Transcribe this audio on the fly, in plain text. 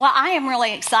Well, I am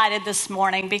really excited this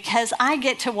morning because I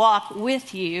get to walk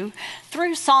with you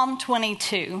through Psalm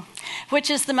 22,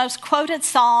 which is the most quoted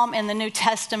psalm in the New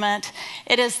Testament.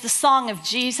 It is the song of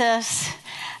Jesus.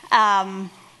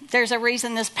 There's a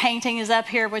reason this painting is up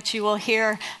here, which you will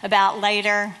hear about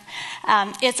later.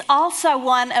 It's also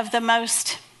one of the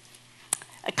most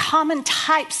common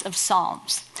types of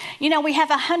psalms. You know, we have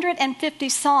 150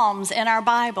 psalms in our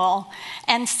Bible,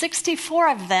 and 64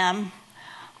 of them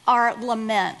are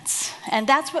laments. And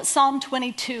that's what Psalm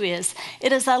 22 is.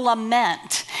 It is a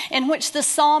lament in which the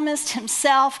psalmist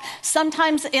himself,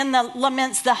 sometimes in the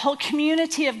laments, the whole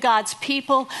community of God's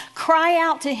people cry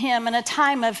out to him in a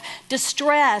time of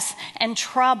distress and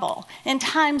trouble. In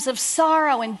times of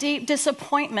sorrow and deep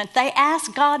disappointment, they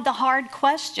ask God the hard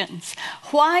questions.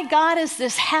 Why, God, is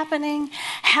this happening?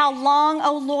 How long,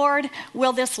 O Lord,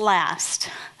 will this last?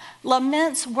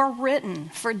 Laments were written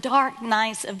for dark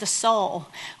nights of the soul.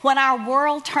 When our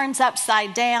world turns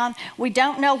upside down, we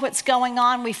don't know what's going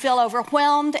on. We feel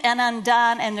overwhelmed and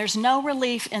undone, and there's no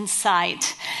relief in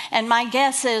sight. And my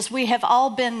guess is we have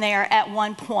all been there at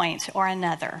one point or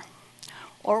another,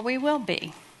 or we will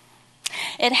be.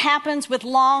 It happens with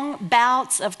long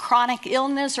bouts of chronic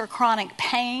illness or chronic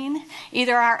pain,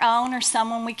 either our own or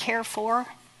someone we care for.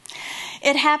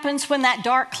 It happens when that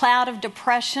dark cloud of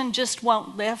depression just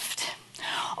won't lift,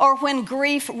 or when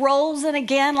grief rolls in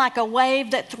again like a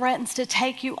wave that threatens to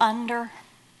take you under.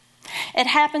 It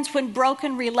happens when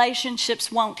broken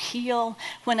relationships won't heal,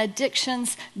 when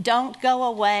addictions don't go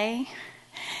away.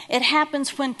 It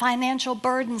happens when financial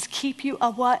burdens keep you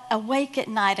awake at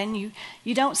night and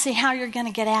you don't see how you're going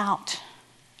to get out.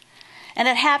 And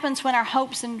it happens when our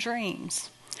hopes and dreams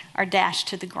are dashed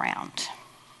to the ground.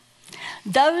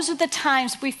 Those are the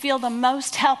times we feel the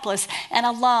most helpless and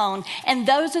alone. And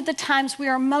those are the times we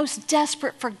are most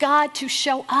desperate for God to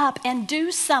show up and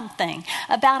do something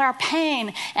about our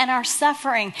pain and our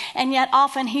suffering. And yet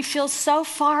often he feels so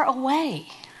far away.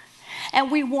 And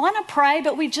we want to pray,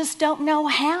 but we just don't know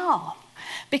how.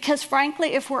 Because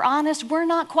frankly, if we're honest, we're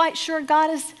not quite sure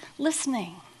God is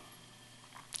listening.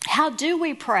 How do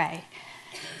we pray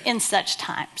in such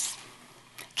times?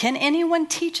 Can anyone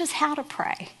teach us how to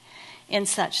pray in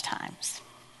such times?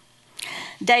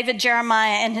 David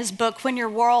Jeremiah, in his book, When Your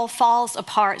World Falls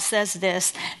Apart, says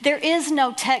this: there is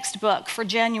no textbook for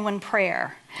genuine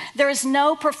prayer. There is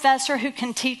no professor who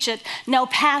can teach it, no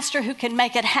pastor who can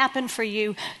make it happen for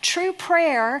you. True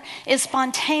prayer is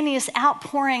spontaneous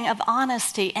outpouring of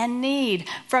honesty and need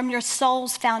from your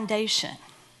soul's foundation.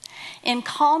 In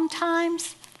calm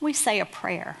times, we say a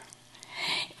prayer.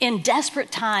 In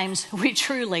desperate times, we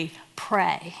truly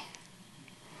pray.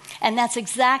 And that's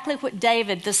exactly what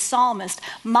David, the psalmist,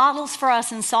 models for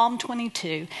us in Psalm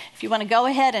 22. If you want to go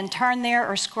ahead and turn there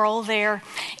or scroll there.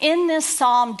 In this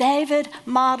psalm, David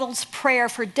models prayer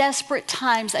for desperate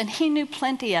times, and he knew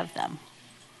plenty of them.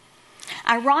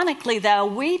 Ironically, though,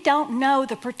 we don't know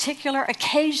the particular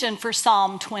occasion for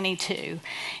Psalm 22.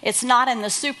 It's not in the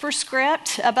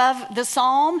superscript above the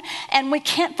psalm, and we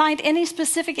can't find any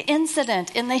specific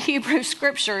incident in the Hebrew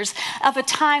scriptures of a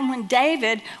time when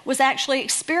David was actually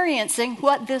experiencing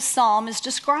what this psalm is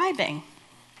describing.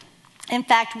 In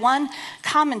fact, one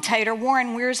commentator,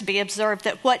 Warren Wiersbe, observed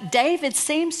that what David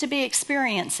seems to be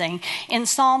experiencing in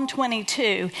Psalm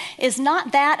 22 is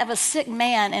not that of a sick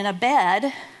man in a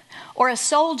bed or a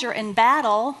soldier in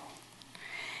battle.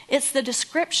 It's the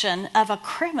description of a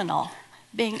criminal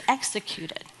being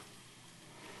executed.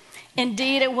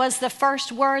 Indeed, it was the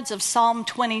first words of Psalm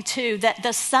 22 that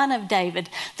the Son of David,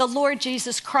 the Lord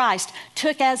Jesus Christ,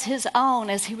 took as his own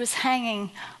as he was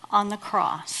hanging on the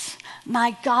cross.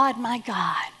 My God,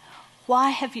 why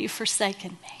have you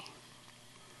forsaken me?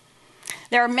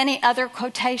 There are many other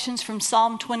quotations from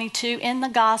Psalm 22 in the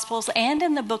Gospels and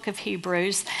in the book of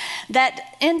Hebrews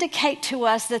that indicate to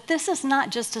us that this is not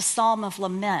just a psalm of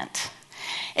lament.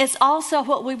 It's also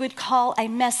what we would call a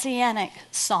messianic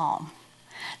psalm.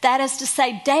 That is to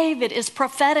say, David is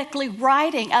prophetically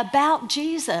writing about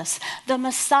Jesus, the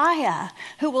Messiah,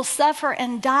 who will suffer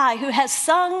and die, who has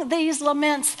sung these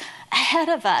laments ahead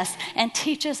of us and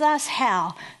teaches us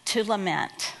how to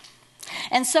lament.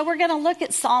 And so we're going to look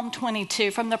at Psalm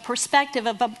 22 from the perspective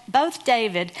of both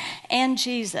David and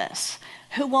Jesus,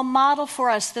 who will model for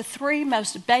us the three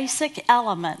most basic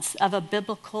elements of a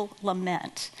biblical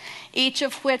lament, each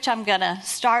of which I'm going to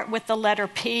start with the letter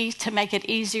P to make it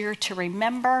easier to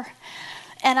remember.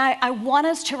 And I want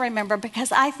us to remember,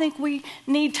 because I think we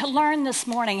need to learn this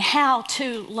morning how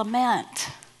to lament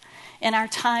in our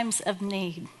times of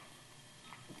need.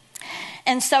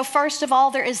 And so first of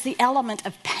all, there is the element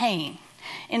of pain.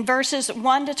 In verses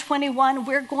 1 to 21,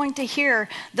 we're going to hear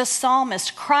the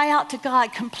psalmist cry out to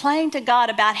God, complain to God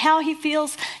about how he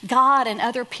feels God and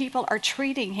other people are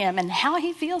treating him and how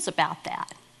he feels about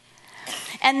that.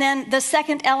 And then the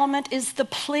second element is the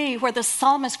plea, where the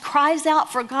psalmist cries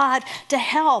out for God to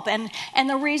help and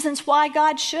the reasons why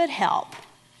God should help.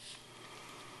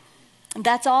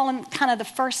 That's all in kind of the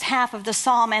first half of the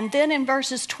psalm. And then in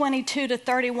verses 22 to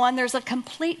 31, there's a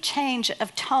complete change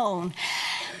of tone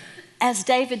as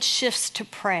David shifts to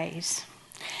praise.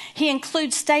 He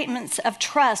includes statements of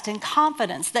trust and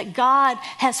confidence that God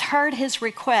has heard his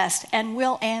request and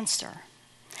will answer.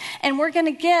 And we're going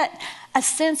to get a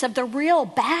sense of the real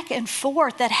back and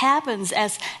forth that happens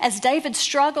as David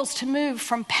struggles to move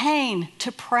from pain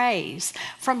to praise,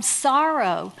 from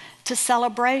sorrow to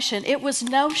celebration. It was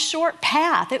no short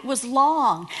path. It was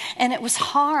long and it was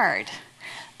hard.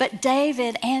 But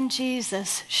David and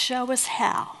Jesus show us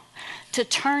how to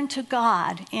turn to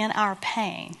God in our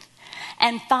pain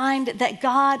and find that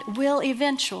God will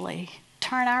eventually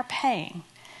turn our pain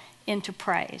into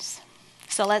praise.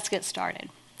 So let's get started.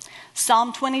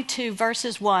 Psalm 22,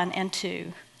 verses 1 and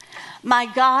 2. My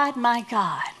God,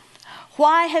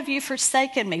 why have you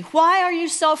forsaken me? Why are you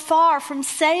so far from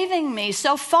saving me,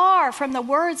 so far from the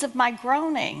words of my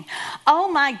groaning?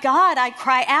 Oh my God, I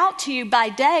cry out to you by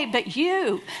day, but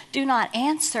you do not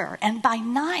answer, and by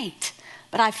night,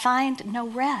 but I find no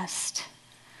rest.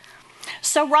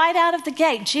 So right out of the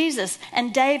gate, Jesus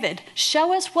and David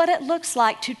show us what it looks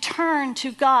like to turn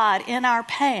to God in our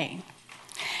pain.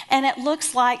 And it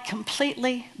looks like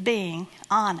completely being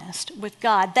honest with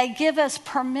God. They give us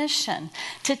permission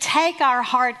to take our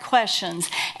hard questions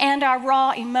and our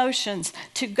raw emotions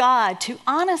to God, to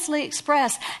honestly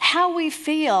express how we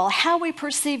feel, how we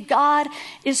perceive God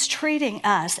is treating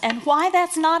us, and why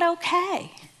that's not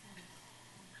okay.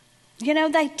 You know,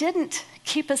 they didn't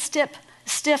keep a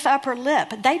stiff upper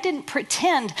lip. They didn't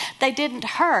pretend they didn't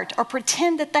hurt, or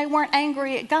pretend that they weren't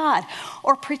angry at God,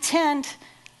 or pretend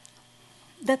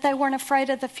that they weren't afraid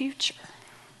of the future.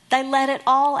 They let it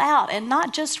all out, and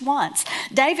not just once.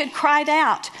 David cried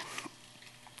out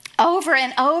over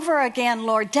and over again,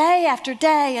 Lord, day after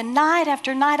day and night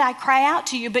after night I cry out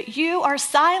to you, but you are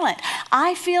silent.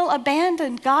 I feel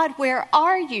abandoned. God, where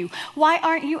are you? Why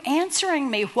aren't you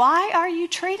answering me? Why are you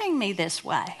treating me this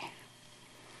way?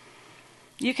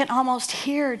 You can almost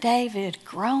hear David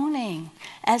groaning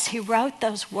as he wrote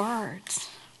those words.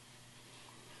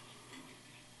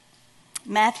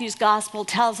 Matthew's gospel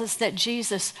tells us that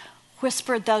Jesus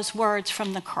whispered those words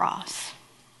from the cross.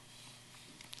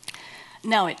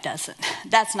 No, it doesn't.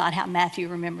 That's not how Matthew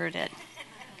remembered it.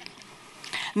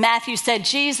 Matthew said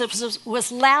Jesus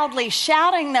was loudly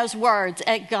shouting those words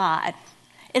at God.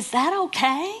 Is that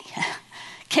okay?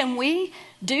 Can we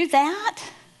do that?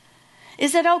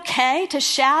 Is it okay to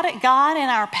shout at God in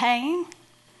our pain?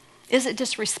 Is it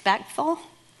disrespectful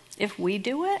if we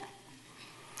do it?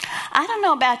 I don't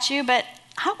know about you, but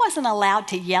I wasn't allowed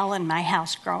to yell in my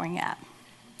house growing up,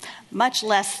 much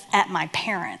less at my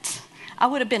parents. I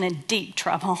would have been in deep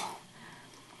trouble.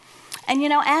 And you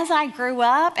know, as I grew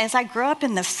up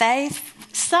in the faith,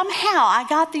 somehow I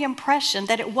got the impression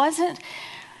that it wasn't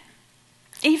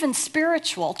even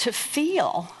spiritual to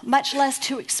feel, much less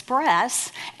to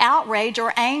express outrage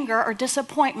or anger or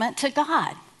disappointment to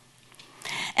God.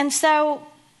 And so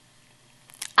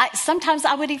sometimes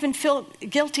I would even feel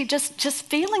guilty just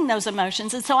feeling those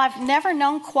emotions. And so I've never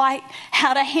known quite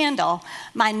how to handle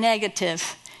my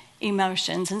negative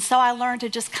emotions. And so I learned to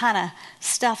just kind of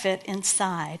stuff it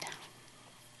inside.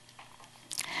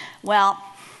 Well,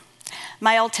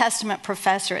 my Old Testament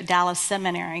professor at Dallas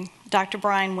Seminary, Dr.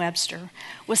 Brian Webster,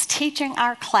 was teaching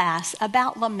our class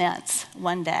about laments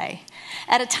one day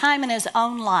at a time in his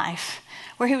own life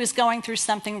where he was going through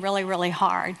something really, really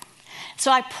hard.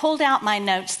 So I pulled out my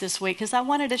notes this week because I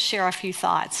wanted to share a few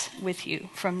thoughts with you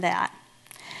from that.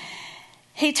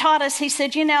 He taught us, he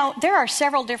said, you know, there are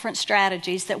several different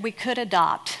strategies that we could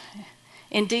adopt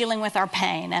in dealing with our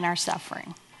pain and our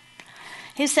suffering.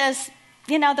 He says,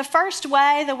 you know, the first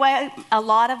way, the way a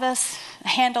lot of us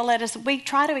handle it is we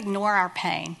try to ignore our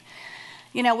pain.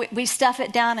 You know, we stuff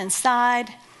it down inside.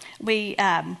 We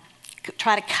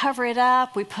try to cover it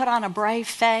up. We put on a brave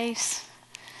face.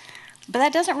 But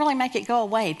that doesn't really make it go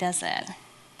away, does it?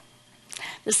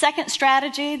 The second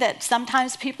strategy that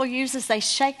sometimes people use is they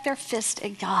shake their fist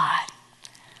at God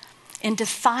in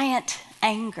defiant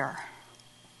anger.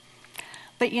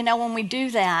 But you know, when we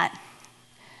do that,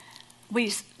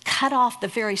 we cut off the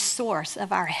very source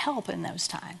of our help in those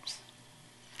times.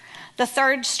 The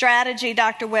third strategy,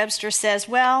 Dr. Webster says,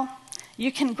 well,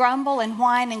 you can grumble and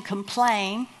whine and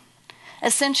complain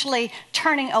essentially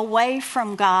turning away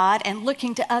from God and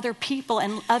looking to other people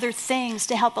and other things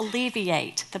to help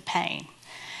alleviate the pain.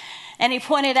 And he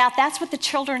pointed out that's what the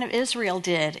children of Israel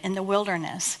did in the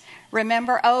wilderness.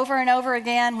 Remember, over and over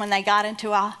again, when they got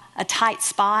into a tight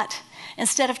spot,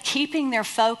 instead of keeping their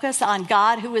focus on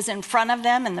God who was in front of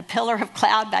them in the pillar of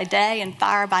cloud by day and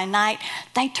fire by night,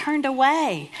 they turned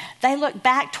away. They looked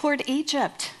back toward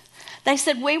Egypt. They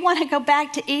said, we want to go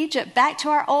back to Egypt, back to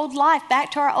our old life, back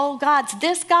to our old gods.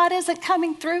 This God isn't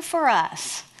coming through for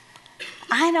us.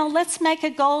 I know, let's make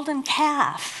a golden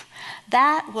calf.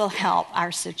 That will help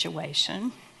our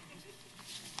situation.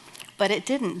 But it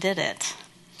didn't, did it?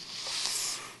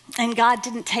 And God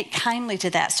didn't take kindly to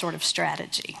that sort of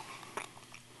strategy.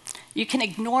 You can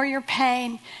ignore your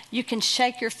pain. You can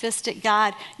shake your fist at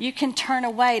God. You can turn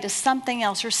away to something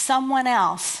else or someone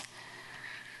else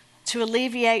to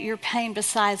alleviate your pain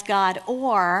besides God.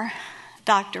 Or,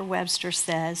 Dr. Webster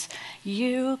says,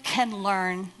 you can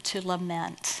learn to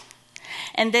lament.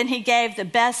 And then he gave the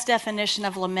best definition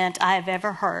of lament I have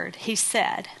ever heard. He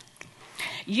said,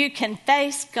 you can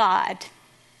face God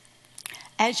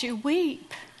as you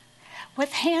weep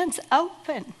with hands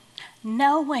open,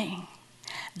 knowing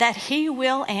that he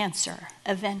will answer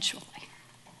eventually.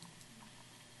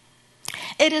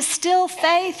 It is still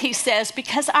faith, he says,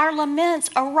 because our laments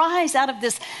arise out of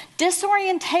this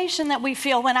disorientation that we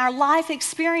feel when our life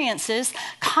experiences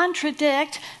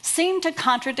seem to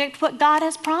contradict what God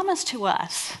has promised to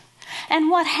us. And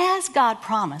what has God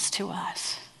promised to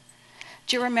us?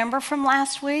 Do you remember from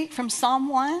last week, from Psalm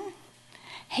 1?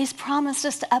 He's promised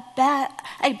us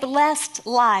a blessed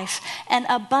life, an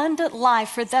abundant life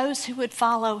for those who would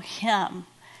follow him.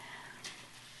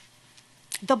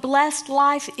 The blessed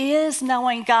life is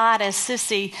knowing God, as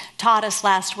Sissy taught us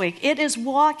last week. It is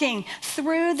walking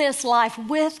through this life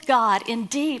with God in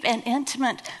deep and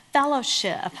intimate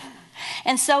fellowship.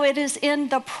 And so it is in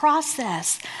the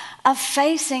process of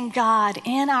facing God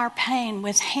in our pain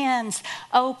with hands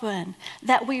open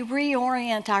that we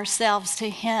reorient ourselves to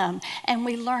him and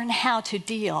we learn how to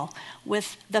deal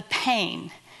with the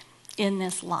pain in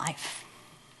this life.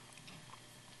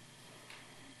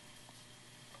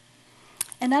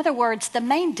 In other words, the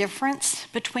main difference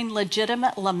between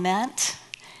legitimate lament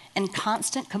and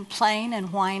constant complaint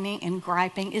and whining and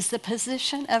griping is the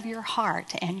position of your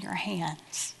heart and your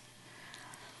hands.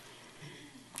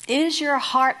 Is your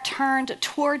heart turned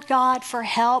toward God for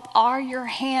help? Are your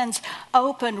hands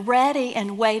open, ready,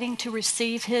 and waiting to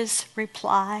receive his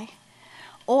reply?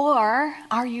 Or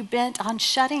are you bent on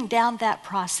shutting down that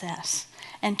process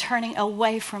and turning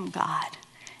away from God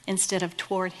instead of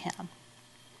toward him?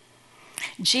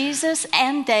 Jesus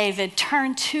and David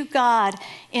turned to God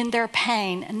in their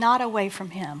pain, not away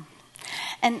from him.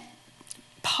 And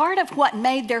part of what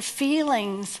made their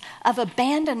feelings of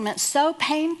abandonment so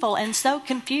painful and so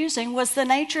confusing was the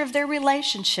nature of their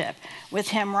relationship with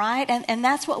him, right? And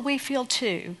that's what we feel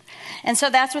too. And so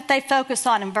that's what they focus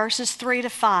on in verses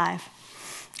 3-5,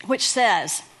 which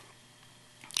says,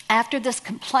 after this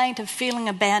complaint of feeling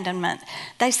abandonment,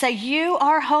 they say, you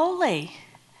are holy.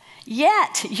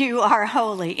 Yet you are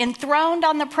holy, enthroned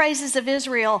on the praises of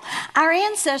Israel. Our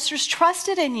ancestors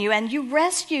trusted in you and you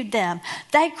rescued them.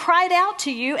 They cried out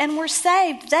to you and were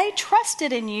saved. They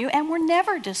trusted in you and were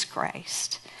never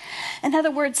disgraced. In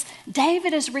other words,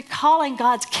 David is recalling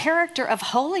God's character of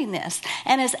holiness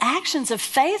and his actions of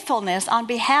faithfulness on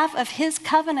behalf of his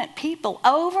covenant people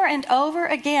over and over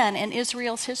again in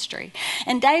Israel's history.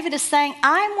 And David is saying,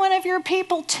 I'm one of your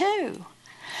people too.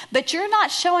 But you're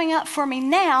not showing up for me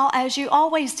now as you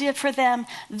always did for them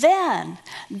then.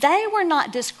 They were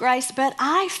not disgraced, but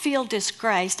I feel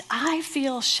disgraced. I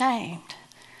feel shamed.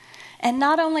 And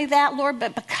not only that, Lord,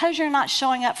 but because you're not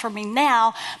showing up for me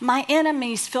now, my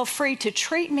enemies feel free to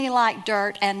treat me like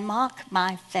dirt and mock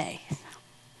my faith.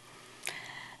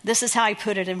 This is how he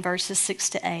put it in verses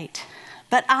 6-8.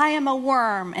 But I am a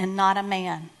worm and not a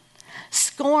man,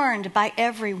 scorned by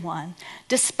everyone,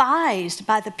 despised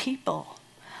by the people.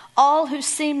 All who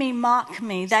see me mock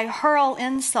me. They hurl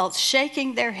insults,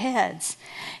 shaking their heads.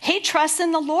 He trusts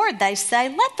in the Lord, they say.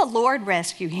 Let the Lord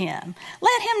rescue him.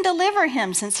 Let him deliver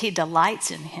him, since he delights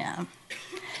in him.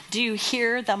 Do you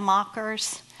hear the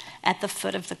mockers at the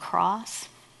foot of the cross?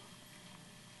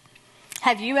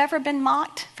 Have you ever been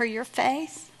mocked for your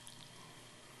faith?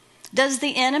 Does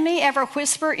the enemy ever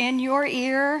whisper in your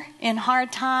ear in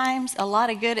hard times? A lot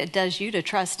of good it does you to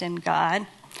trust in God.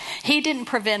 He didn't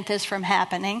prevent this from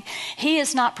happening. He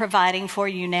is not providing for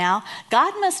you now.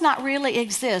 God must not really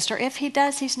exist, or if he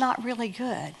does, he's not really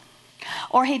good.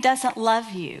 Or he doesn't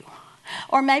love you.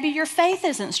 Or maybe your faith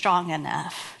isn't strong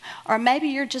enough. Or maybe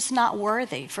you're just not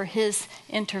worthy for his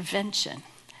intervention.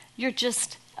 You're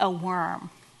just a worm.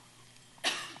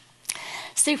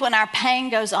 See, when our pain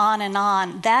goes on,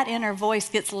 that inner voice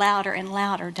gets louder and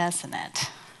louder, doesn't it?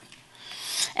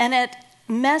 And it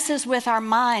messes with our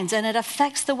minds, and it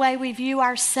affects the way we view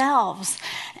ourselves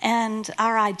and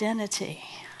our identity.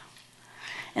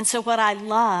 And so what I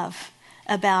love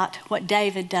about what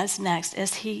David does next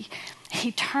is he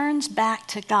turns back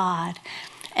to God,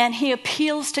 and he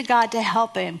appeals to God to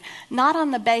help him, not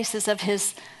on the basis of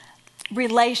his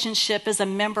relationship as a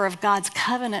member of God's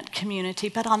covenant community,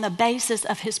 but on the basis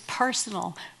of his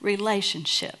personal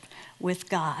relationship with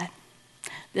God.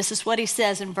 This is what he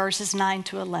says in verses 9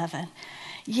 to 11.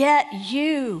 Yet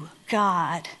you,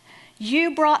 God,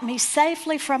 you brought me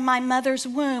safely from my mother's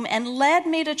womb and led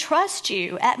me to trust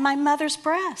you at my mother's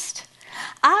breast.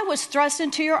 I was thrust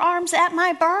into your arms at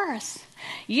my birth.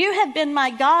 You have been my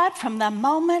God from the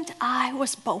moment I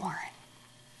was born.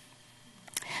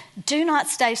 Do not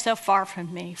stay so far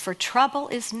from me, for trouble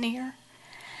is near,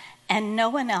 and no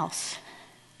one else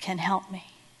can help me.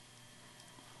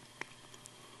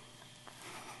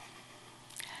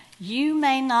 You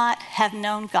may not have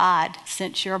known God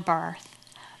since your birth,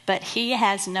 but he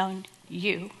has known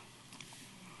you.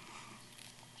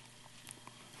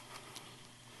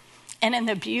 And in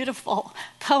the beautiful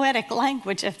poetic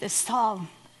language of this psalm,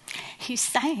 he's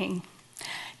saying,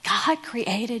 God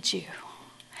created you,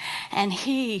 and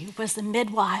he was the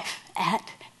midwife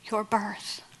at your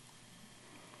birth.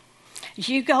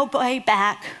 You go way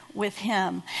back with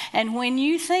him, and when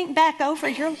you think back over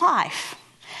your life,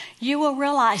 you will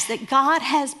realize that God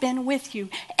has been with you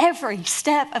every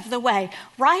step of the way,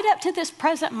 right up to this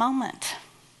present moment.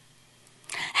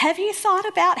 Have you thought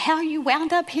about how you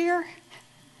wound up here?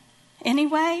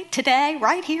 Anyway, today,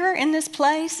 right here in this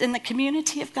place, in the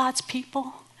community of God's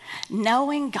people,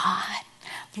 knowing God,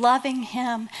 loving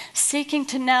him, seeking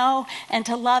to know and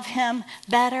to love him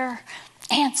better.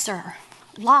 Answer,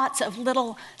 lots of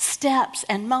little steps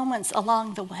and moments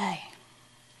along the way.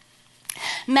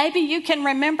 Maybe you can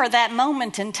remember that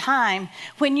moment in time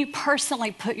when you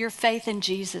personally put your faith in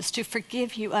Jesus to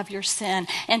forgive you of your sin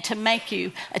and to make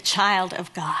you a child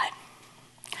of God.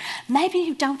 Maybe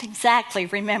you don't exactly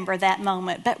remember that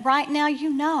moment, but right now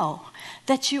you know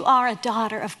that you are a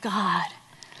daughter of God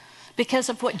because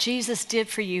of what Jesus did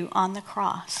for you on the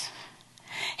cross.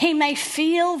 He may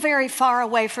feel very far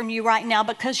away from you right now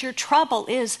because your trouble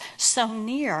is so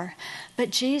near,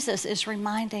 but Jesus is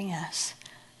reminding us,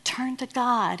 turn to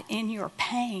God in your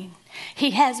pain.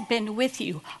 He has been with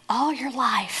you all your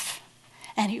life,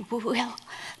 and he will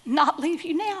not leave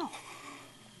you now.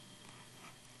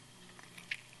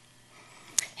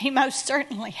 He most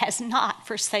certainly has not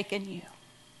forsaken you.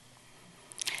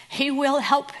 He will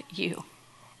help you.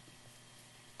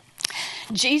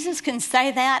 Jesus can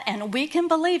say that, and we can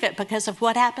believe it because of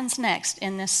what happens next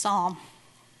in this psalm.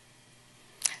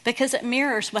 Because it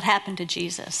mirrors what happened to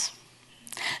Jesus.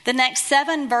 The next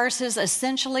 7 verses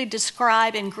essentially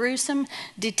describe in gruesome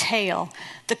detail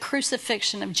the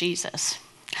crucifixion of Jesus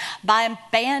by a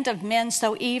band of men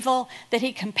so evil that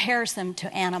he compares them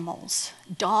to animals,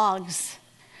 dogs,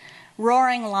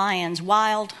 roaring lions,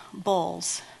 wild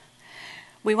bulls.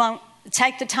 We won't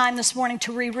take the time this morning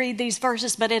to reread these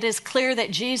verses, but it is clear that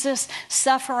Jesus'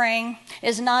 suffering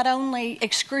is not only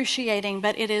excruciating,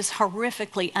 but it is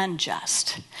horrifically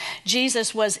unjust.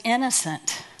 Jesus was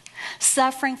innocent,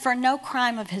 suffering for no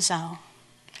crime of his own,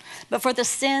 but for the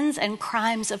sins and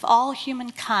crimes of all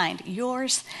humankind,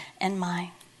 yours and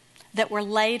mine, that were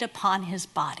laid upon his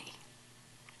body.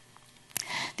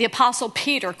 The Apostle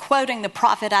Peter, quoting the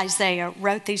prophet Isaiah,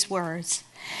 wrote these words,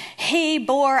 "He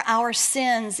bore our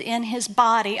sins in his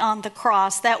body on the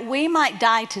cross, that we might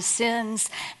die to sins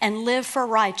and live for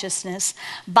righteousness.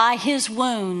 By his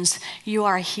wounds you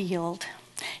are healed."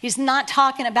 He's not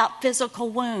talking about physical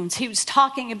wounds. He was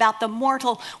talking about the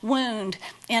mortal wound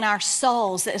in our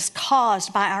souls that is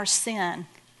caused by our sin.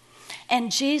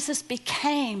 And Jesus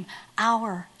became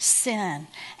our sin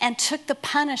and took the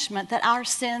punishment that our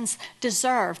sins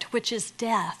deserved, which is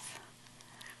death.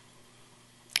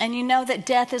 And you know that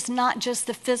death is not just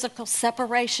the physical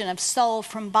separation of soul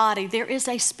from body. There is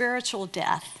a spiritual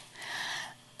death,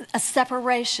 a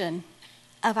separation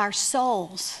of our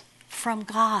souls from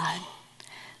God.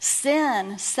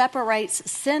 Sin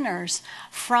separates sinners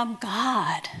from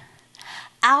God.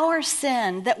 Our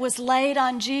sin that was laid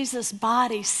on Jesus'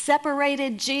 body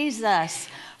separated Jesus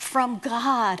from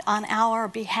God on our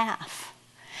behalf.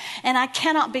 And I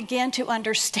cannot begin to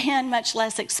understand, much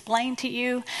less explain to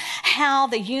you, how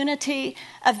the unity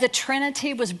of the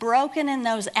Trinity was broken in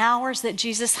those hours that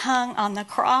Jesus hung on the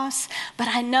cross. But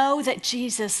I know that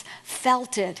Jesus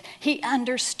felt it. He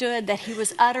understood that he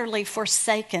was utterly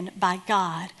forsaken by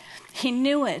God. He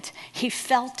knew it. He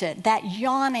felt it, that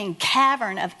yawning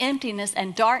cavern of emptiness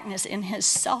and darkness in his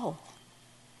soul.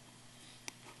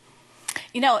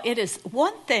 You know, it is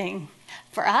one thing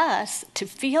for us to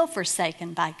feel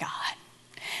forsaken by God.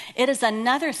 It is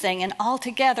another thing, and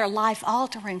altogether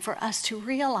life-altering, for us to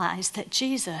realize that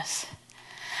Jesus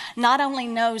not only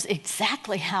knows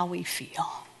exactly how we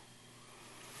feel,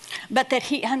 but that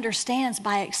he understands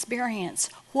by experience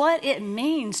what it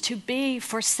means to be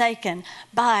forsaken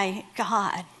by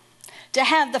God. To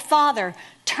have the Father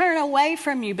turn away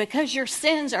from you because your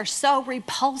sins are so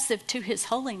repulsive to his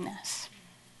holiness.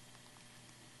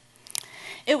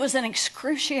 It was an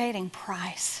excruciating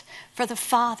price for the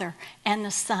Father and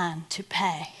the Son to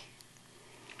pay.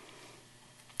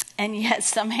 And yet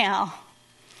somehow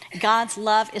God's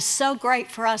love is so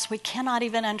great for us, we cannot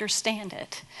even understand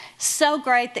it. So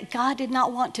great that God did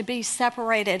not want to be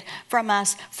separated from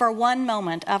us for one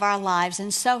moment of our lives.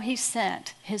 And so he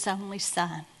sent his only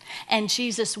Son. And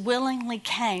Jesus willingly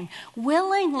came,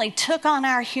 willingly took on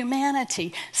our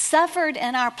humanity, suffered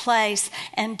in our place,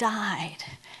 and died.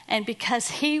 And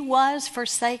because he was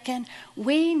forsaken,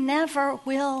 we never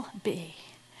will be.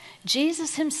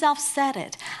 Jesus himself said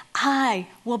it, I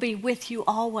will be with you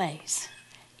always,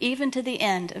 even to the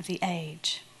end of the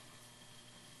age.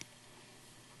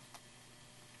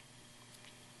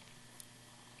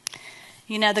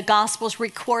 You know, the Gospels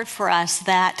record for us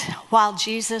that while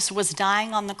Jesus was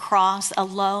dying on the cross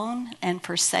alone and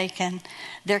forsaken,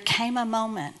 there came a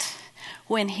moment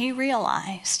when he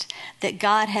realized that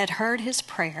God had heard his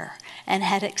prayer and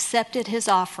had accepted his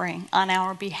offering on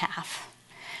our behalf.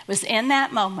 It was in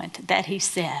that moment that he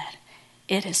said,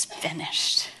 it is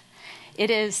finished. It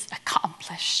is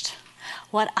accomplished.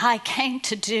 What I came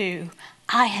to do,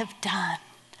 I have done.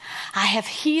 I have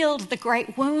healed the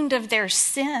great wound of their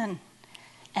sin.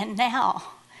 And now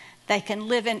they can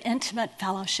live in intimate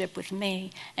fellowship with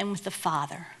me and with the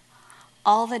Father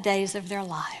all the days of their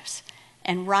lives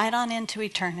and right on into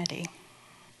eternity.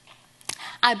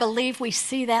 I believe we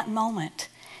see that moment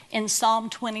in Psalm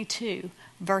 22,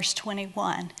 verse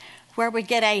 21, where we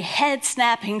get a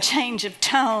head-snapping change of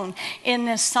tone in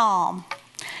this psalm.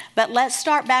 But let's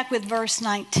start back with verse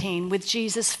 19, with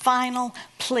Jesus' final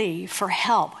plea for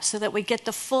help so that we get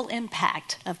the full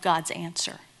impact of God's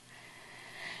answer.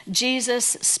 Jesus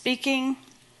speaking,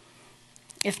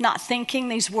 if not thinking,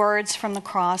 these words from the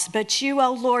cross, but you,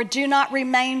 O Lord, do not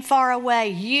remain far away.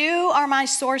 You are my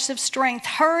source of strength.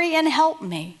 Hurry and help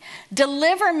me.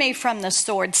 Deliver me from the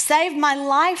sword. Save my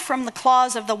life from the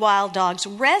claws of the wild dogs.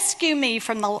 Rescue me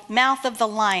from the mouth of the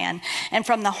lion and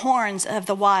from the horns of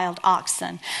the wild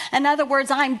oxen. In other words,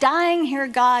 I'm dying here,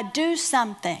 God, do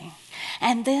something.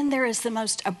 And then there is the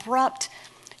most abrupt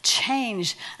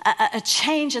change, a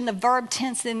change in the verb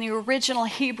tense in the original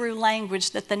Hebrew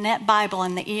language that the Net Bible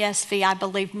and the ESV, I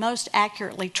believe, most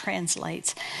accurately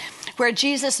translates, where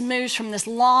Jesus moves from this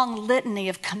long litany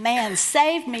of commands,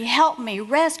 save me, help me,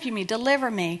 rescue me,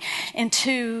 deliver me,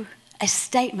 into a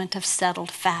statement of settled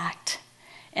fact.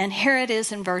 And here it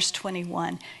is in verse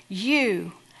 21,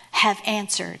 you have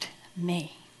answered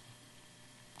me.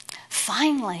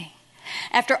 Finally,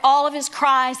 after all of his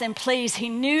cries and pleas, he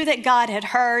knew that God had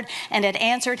heard and had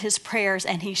answered his prayers,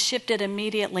 and he shifted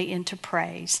immediately into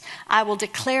praise. I will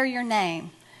declare your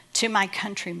name to my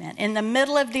countrymen. In the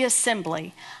middle of the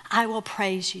assembly, I will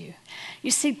praise you.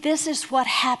 You see, this is what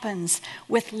happens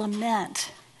with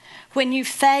lament. When you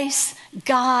face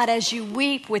God as you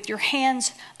weep with your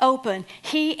hands open,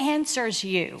 he answers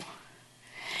you.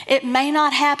 It may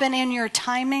not happen in your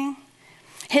timing.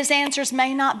 His answers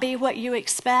may not be what you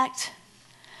expect,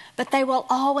 but they will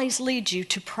always lead you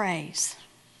to praise.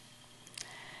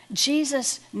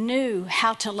 Jesus knew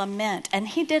how to lament, and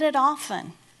he did it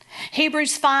often.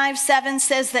 Hebrews 5:7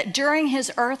 says that during his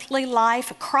earthly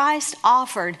life, Christ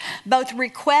offered both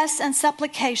requests and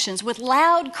supplications with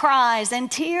loud cries and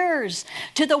tears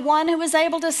to the one who was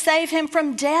able to save him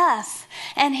from death,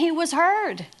 and he was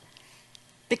heard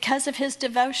because of his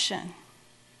devotion.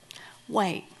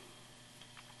 Wait.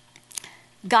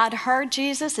 God heard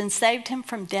Jesus and saved him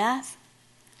from death?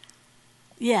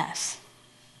 Yes.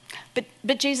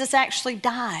 But Jesus actually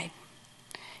died.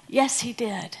 Yes, he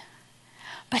did.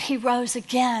 But he rose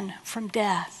again from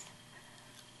death.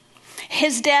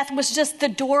 His death was just the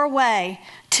doorway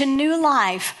to new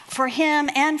life for him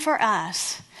and for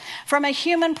us. From a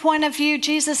human point of view,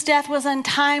 Jesus' death was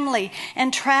untimely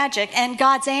and tragic, and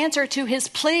God's answer to his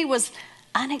plea was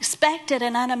unexpected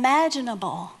and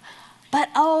unimaginable. But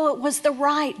it was the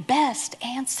right, best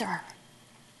answer.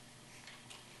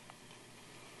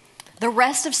 The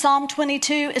rest of Psalm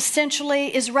 22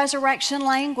 essentially is resurrection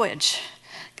language,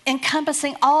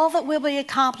 encompassing all that will be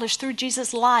accomplished through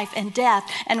Jesus' life and death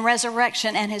and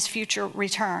resurrection and his future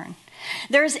return.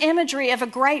 There is imagery of a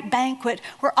great banquet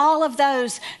where all of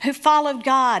those who followed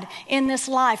God in this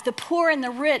life, the poor and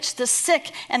the rich, the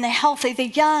sick and the healthy, the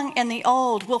young and the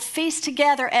old, will feast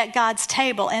together at God's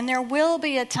table. And there will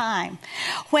be a time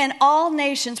when all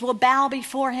nations will bow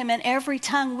before him and every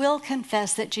tongue will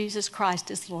confess that Jesus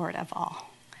Christ is Lord of all.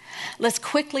 Let's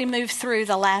quickly move through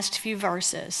the last few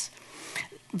verses.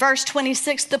 Verse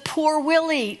 26, the poor will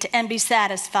eat and be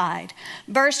satisfied.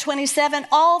 Verse 27,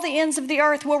 all the ends of the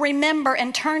earth will remember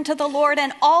and turn to the Lord,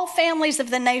 and all families of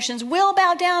the nations will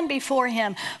bow down before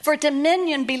him. For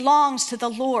dominion belongs to the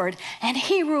Lord, and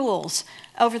he rules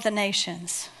over the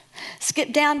nations.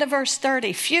 Skip down to verse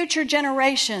 30. Future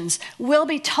generations will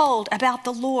be told about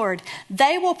the Lord.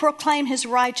 They will proclaim his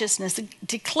righteousness,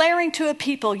 declaring to a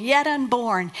people yet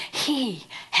unborn, he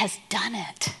has done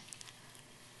it.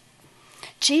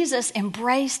 Jesus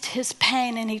embraced his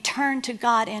pain and he turned to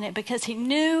God in it because he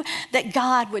knew that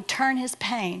God would turn his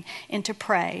pain into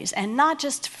praise, and not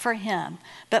just for him,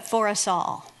 but for us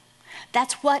all.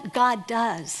 That's what God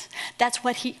does. That's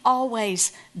what he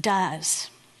always does.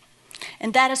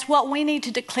 And that is what we need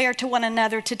to declare to one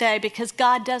another today, because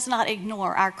God does not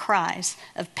ignore our cries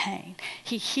of pain.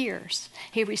 He hears,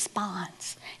 he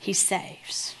responds, he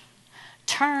saves.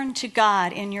 Turn to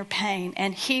God in your pain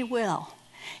and he will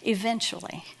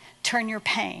eventually turn your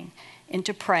pain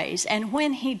into praise. And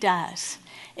when he does,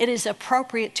 it is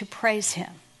appropriate to praise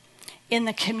him in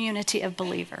the community of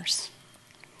believers.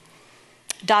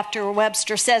 Dr.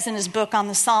 Webster says in his book on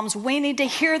the Psalms, we need to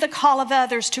hear the call of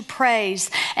others to praise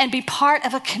and be part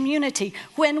of a community.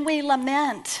 When we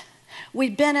lament, we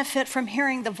benefit from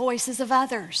hearing the voices of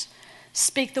others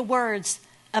speak the words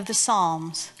of the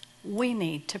Psalms. We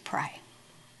need to pray.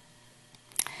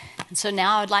 And so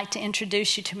now I'd like to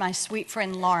introduce you to my sweet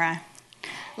friend Laura.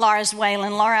 Laura's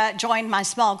Whalen. Laura joined my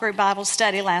small group Bible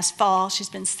study last fall. She's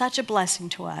been such a blessing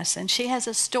to us, and she has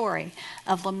a story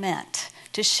of lament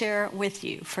to share with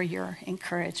you for your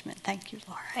encouragement. Thank you,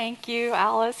 Laura. Thank you,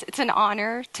 Alice. It's an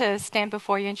honor to stand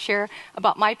before you and share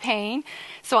about my pain.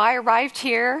 So I arrived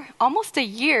here almost a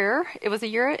year. It was a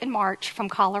year in March from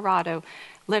Colorado.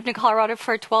 Lived in Colorado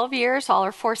for 12 years. All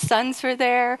our 4 sons were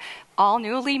there, all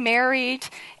newly married.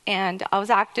 And I was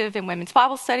active in women's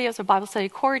Bible study. I was a Bible study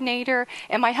coordinator.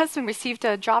 And my husband received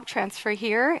a job transfer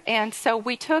here. And so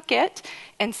we took it.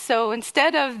 And so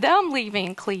instead of them leaving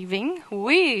and cleaving,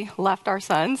 we left our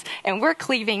sons. And we're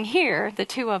cleaving here, the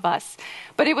 2 of us.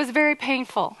 But it was very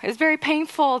painful. It was very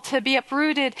painful to be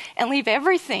uprooted and leave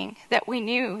everything that we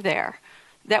knew there.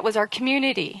 That was our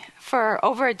community for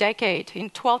over a decade, in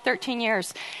 12, 13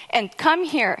 years, and come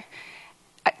here.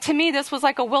 To me, this was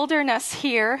like a wilderness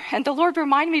here, and the Lord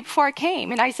reminded me before I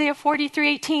came. In Isaiah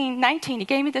 43, 18, 19, he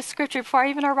gave me this scripture before I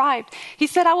even arrived. He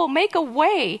said, I will make a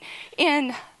way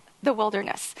in the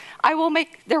wilderness. I will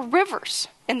make there rivers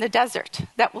in the desert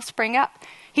that will spring up.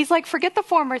 He's like, forget the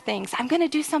former things. I'm going to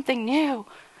do something new.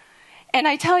 And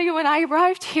I tell you, when I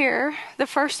arrived here, the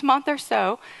first month or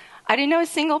so, I didn't know a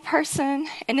single person,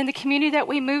 and in the community that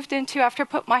we moved into after I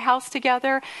put my house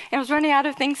together and was running out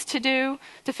of things to do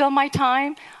to fill my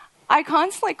time, I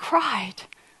constantly cried.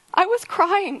 I was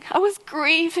crying. I was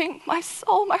grieving my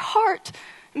soul, my heart,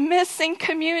 missing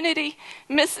community,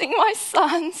 missing my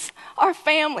sons, our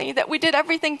family that we did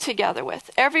everything together with.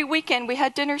 Every weekend we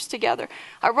had dinners together.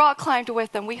 I rock climbed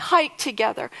with them. We hiked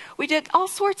together. We did all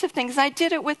sorts of things. I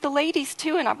did it with the ladies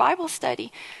too in our Bible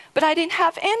study. But I didn't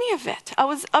have any of it. I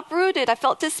was uprooted. I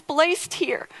felt displaced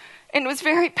here. And it was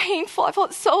very painful. I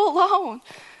felt so alone.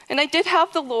 And I did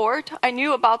have the Lord. I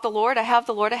knew about the Lord. I have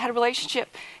the Lord. I had a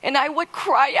relationship. And I would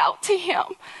cry out to him.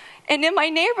 And in my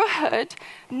neighborhood,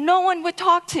 no one would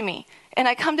talk to me. And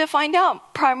I come to find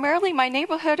out, primarily my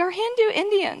neighborhood are Hindu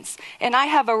Indians. And I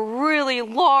have a really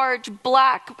large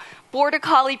black Border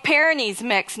Collie Pyrenees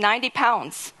mix, 90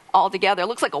 pounds. All together. It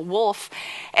looks like a wolf.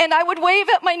 And I would wave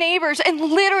at my neighbors, and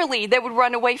literally they would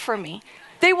run away from me.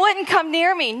 They wouldn't come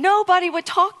near me. Nobody would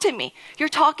talk to me. You're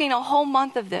talking a whole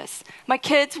month of this. My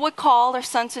kids would call, our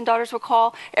sons and daughters would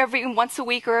call once a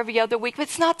week or every other week. But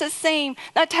it's not the same.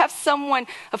 Not to have someone,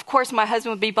 of course, my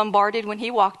husband would be bombarded when he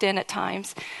walked in at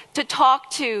times, to talk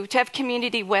to have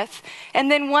community with. And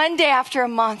then one day after a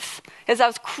month, as I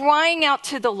was crying out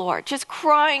to the Lord, just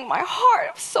crying my heart,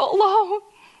 I'm so alone.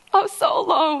 I was so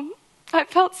alone. I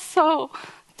felt so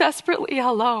desperately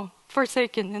alone,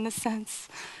 forsaken in a sense.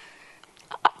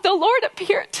 The Lord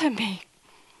appeared to me.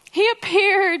 He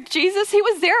appeared, Jesus, he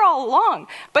was there all along.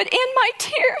 But in my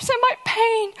tears and my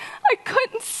pain, I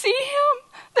couldn't see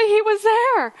him, that he was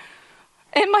there.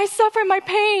 In my suffering, my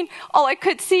pain, all I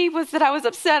could see was that I was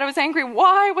upset, I was angry.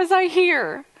 Why was I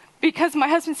here? Because my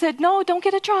husband said, no, don't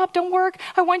get a job, don't work.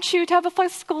 I want you to have a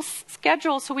flexible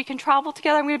schedule so we can travel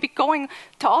together. I'm going to be going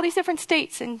to all these different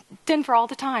states and Denver all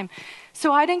the time.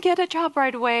 So I didn't get a job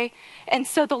right away. And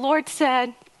so the Lord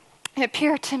said, he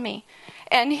appeared to me,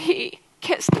 and he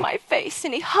kissed my face,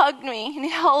 and he hugged me, and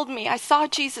he held me. I saw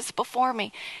Jesus before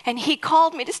me, and he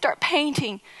called me to start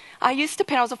painting. I used to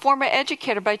paint. I was a former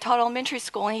educator, but I taught elementary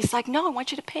school, and he's like, no, I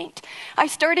want you to paint. I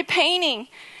started painting,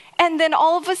 and then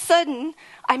all of a sudden,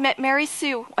 I met Mary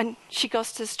Sue, and she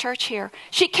goes to this church here.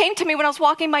 She came to me when I was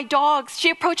walking my dogs. She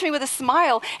approached me with a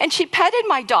smile, and she petted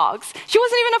my dogs. She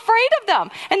wasn't even afraid of them.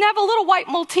 And they have a little white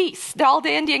Maltese that all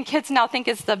the Indian kids now think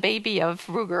is the baby of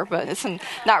Ruger, but it's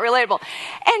not relatable.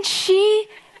 And she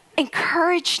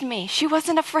encouraged me. She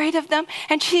wasn't afraid of them.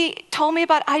 And she told me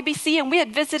about IBC, and we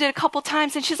had visited a couple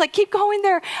times, and she's like, keep going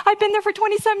there. I've been there for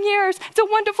 20-some years. It's a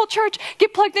wonderful church.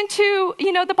 Get plugged into,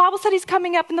 the Bible study's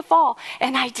coming up in the fall.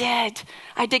 And I did.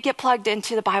 I did get plugged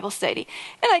into the Bible study.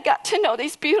 And I got to know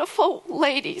these beautiful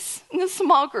ladies in this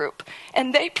small group.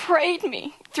 And they prayed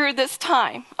me through this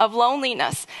time of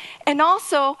loneliness. And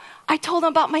also, I told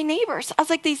them about my neighbors. I was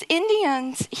like, these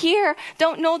Indians here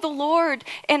don't know the Lord,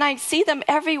 and I see them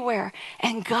everywhere.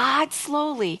 And God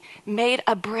slowly made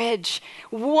a bridge.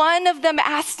 One of them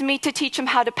asked me to teach them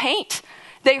how to paint.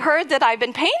 They heard that I've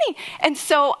been painting. And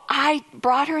so I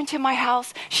brought her into my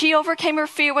house. She overcame her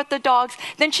fear with the dogs.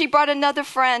 Then she brought another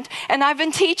friend. And I've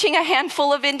been teaching a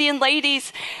handful of Indian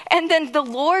ladies. And then the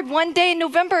Lord, one day in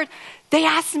November, they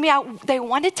asked me out. They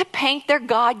wanted to paint their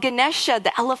god, Ganesha,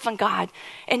 the elephant god.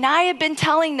 And I had been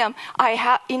telling them,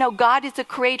 God is the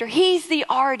creator. He's the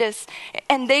artist.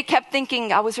 And they kept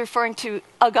thinking I was referring to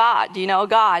a god, a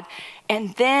god.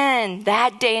 And then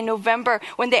that day in November,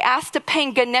 when they asked to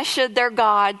paint Ganesha, their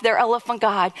god, their elephant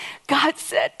god, God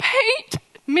said, paint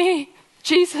me,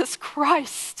 Jesus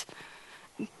Christ,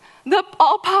 the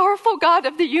all-powerful God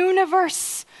of the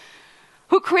universe,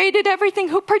 who created everything,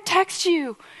 who protects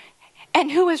you,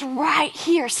 and who is right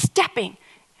here stepping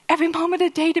every moment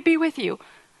of the day to be with you.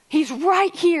 He's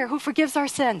right here, who forgives our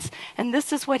sins. And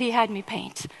this is what he had me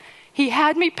paint. He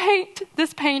had me paint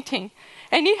this painting,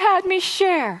 and he had me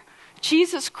share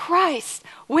Jesus Christ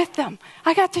with them.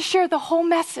 I got to share the whole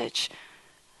message,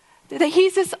 that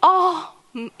he's this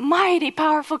almighty,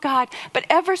 powerful God, but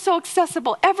ever so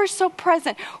accessible, ever so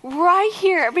present, right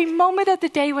here every moment of the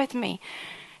day with me.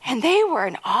 And they were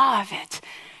in awe of it.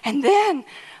 And then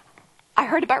I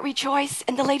heard about Rejoice,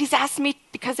 and the ladies asked me,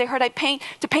 because they heard I paint,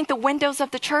 to paint the windows of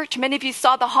the church. Many of you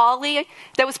saw the holly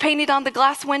that was painted on the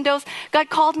glass windows. God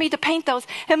called me to paint those.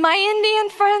 And my Indian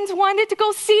friends wanted to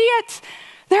go see it.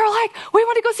 They were like, we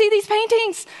want to go see these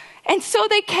paintings. And so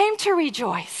they came to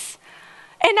Rejoice.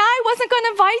 And I wasn't going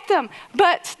to invite them.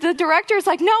 But the director is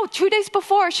like, no, 2 days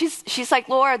before, she's like,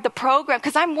 Laura, the program,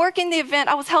 because I'm working the event.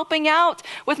 I was helping out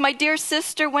with my dear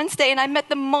sister Wednesday, and I met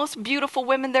the most beautiful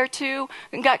women there too,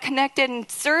 and got connected and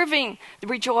serving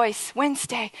Rejoice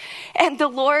Wednesday. And the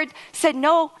Lord said,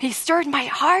 no, he stirred my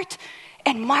heart.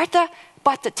 And Martha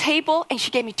bought the table, and she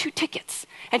gave me 2 tickets.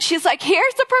 And she's like,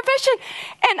 here's the provision.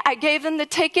 And I gave them the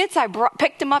tickets. I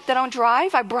picked them up. They don't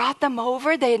drive. I brought them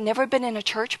over. They had never been in a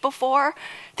church before.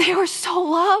 They were so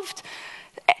loved.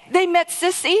 They met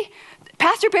Sissy.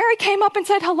 Pastor Barry came up and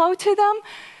said hello to them.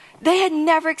 They had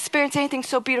never experienced anything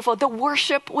so beautiful. The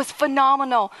worship was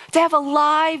phenomenal. To have a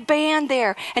live band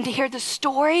there and to hear the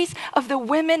stories of the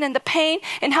women and the pain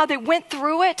and how they went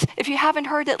through it. If you haven't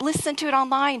heard it, listen to it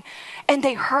online. And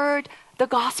they heard the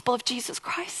gospel of Jesus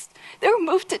Christ. They were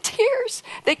moved to tears.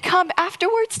 They come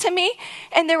afterwards to me,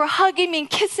 and they were hugging me and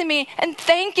kissing me and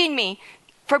thanking me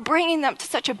for bringing them to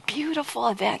such a beautiful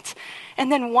event.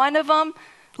 And then one of them,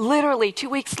 literally 2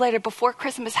 weeks later, before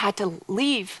Christmas, had to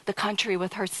leave the country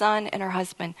with her son and her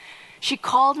husband. She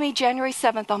called me January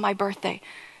 7th on my birthday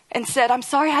and said, I'm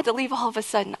sorry I had to leave all of a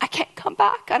sudden. I can't come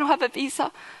back. I don't have a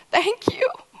visa. Thank you.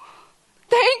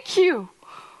 Thank you.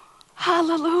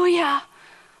 Hallelujah.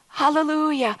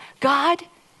 Hallelujah. God,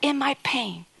 in my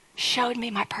pain, showed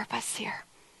me my purpose here.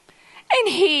 And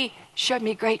he showed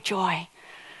me great joy.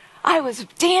 I was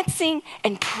dancing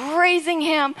and praising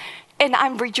him, and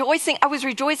I'm rejoicing. I was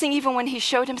rejoicing even when he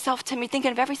showed himself to me,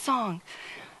 thinking of every song.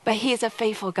 But he is a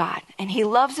faithful God, and he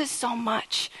loves us so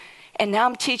much. And now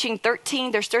I'm teaching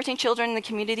there's 13 children in the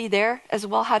community there as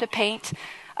well how to paint.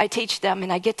 I teach them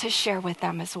and I get to share with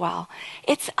them as well.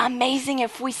 It's amazing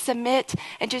if we submit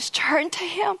and just turn to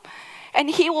him, and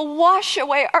he will wash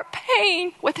away our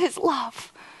pain with his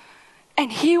love.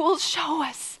 And he will show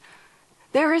us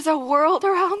there is a world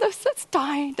around us that's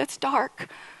dying, that's dark,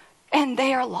 and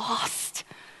they are lost.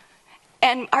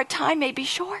 And our time may be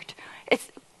short.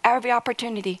 It's every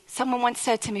opportunity. Someone once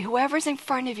said to me, whoever's in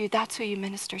front of you, that's who you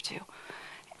minister to.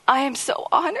 I am so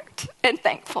honored and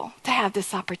thankful to have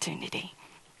this opportunity.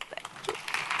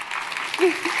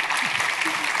 Thank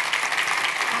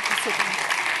you.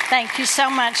 Thank you so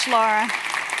much, Laura.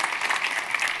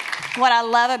 What I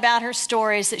love about her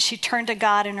story is that she turned to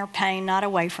God in her pain, not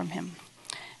away from him.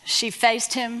 She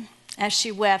faced him as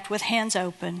she wept with hands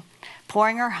open,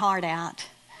 pouring her heart out,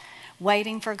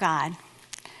 waiting for God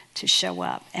to show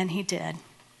up, and he did.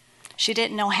 She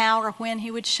didn't know how or when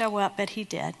he would show up, but he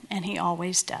did, and he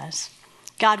always does.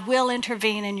 God will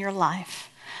intervene in your life.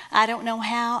 I don't know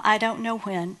how, I don't know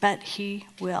when, but he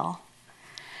will.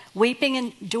 Weeping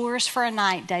endures for a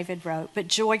night, David wrote, but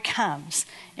joy comes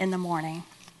in the morning.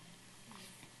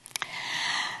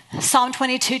 Psalm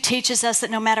 22 teaches us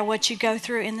that no matter what you go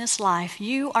through in this life,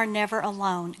 you are never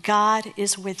alone. God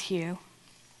is with you.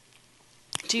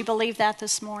 Do you believe that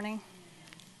this morning?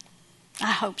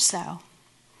 I hope so.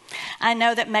 I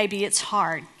know that maybe it's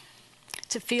hard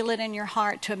to feel it in your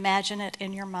heart, to imagine it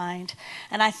in your mind.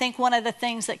 And I think one of the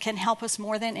things that can help us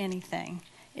more than anything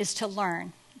is to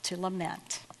learn to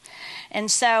lament.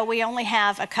 And so we only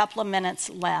have a couple of minutes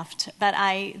left, but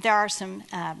there are some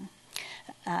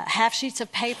half sheets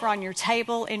of paper on your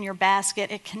table in your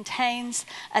basket. It contains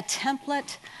a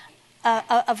template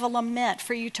of a lament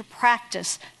for you to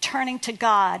practice turning to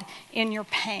God in your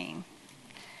pain.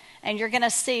 And you're going to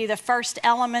see the first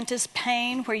element is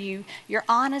pain, where you're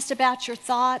honest about your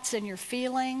thoughts and your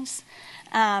feelings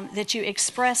that you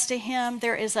express to him.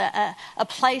 There is a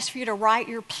place for you to write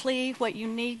your plea, what you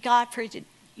need God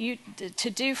to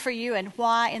do for you and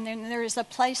why. And then there is a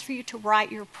place for you to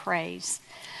write your praise.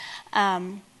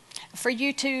 For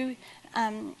you to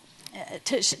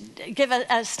give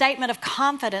a statement of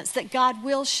confidence that God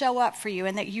will show up for you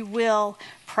and that you will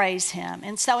praise him.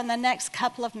 And so in the next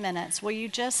couple of minutes, will you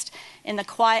just, in the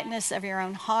quietness of your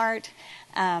own heart,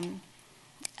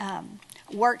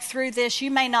 work through this?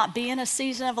 You may not be in a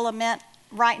season of lament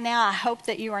right now. I hope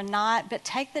that you are not, but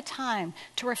take the time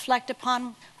to reflect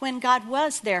upon when God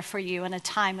was there for you in a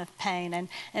time of pain.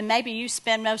 And maybe you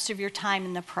spend most of your time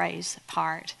in the praise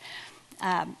part.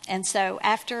 And so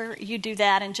after you do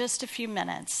that, in just a few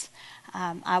minutes,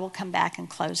 I will come back and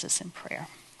close us in prayer.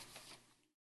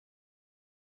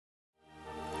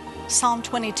 Psalm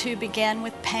 22 began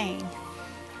with pain.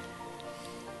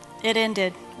 It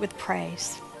ended with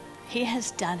praise. He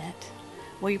has done it.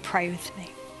 Will you pray with me?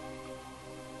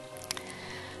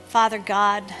 Father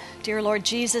God, dear Lord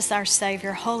Jesus, our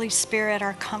Savior, Holy Spirit,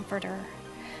 our Comforter,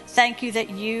 thank you that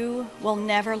you will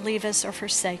never leave us or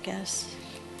forsake us.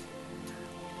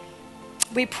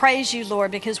 We praise you,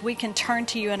 Lord, because we can turn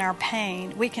to you in our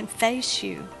pain. We can face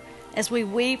you as we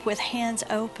weep with hands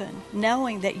open,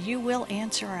 knowing that you will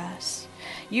answer us.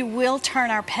 You will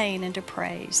turn our pain into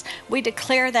praise. We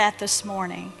declare that this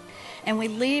morning. And we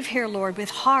leave here, Lord, with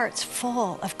hearts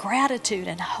full of gratitude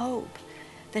and hope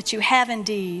that you have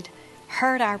indeed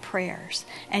heard our prayers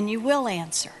and you will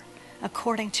answer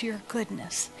according to your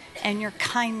goodness and your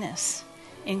kindness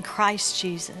in Christ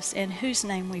Jesus, in whose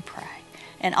name we pray.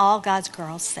 And all God's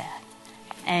girls said,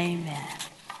 amen.